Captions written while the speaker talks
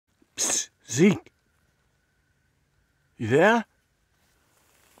Zeke, you there?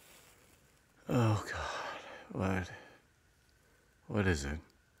 Oh, God. What is it?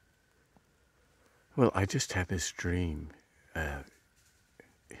 Well, I just had this dream. It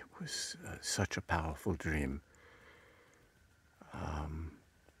was such a powerful dream. I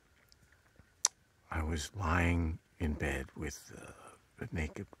was lying in bed with a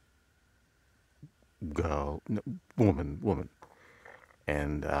naked girl, no, woman,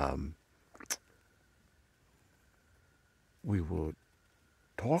 and we were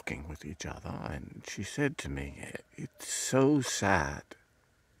talking with each other, and she said to me, "It's so sad."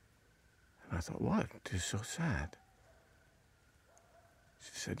 And I thought, what is so sad?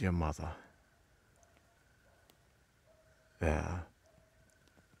 She said, "Your mother, there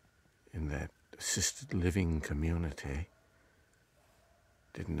in that assisted living community,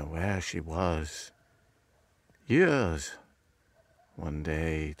 didn't know where she was. Years, one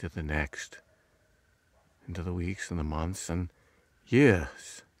day to the next, into the weeks and the months, and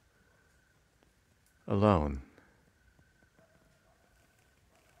years, alone."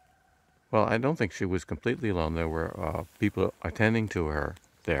 Well, I don't think she was completely alone. There were people attending to her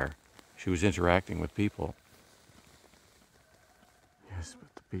there. She was interacting with people. Yes,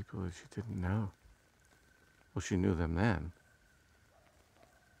 but the people that she didn't know. Well, she knew them then.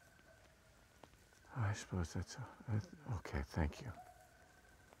 I suppose that's okay. Thank you.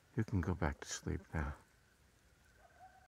 You can go back to sleep now.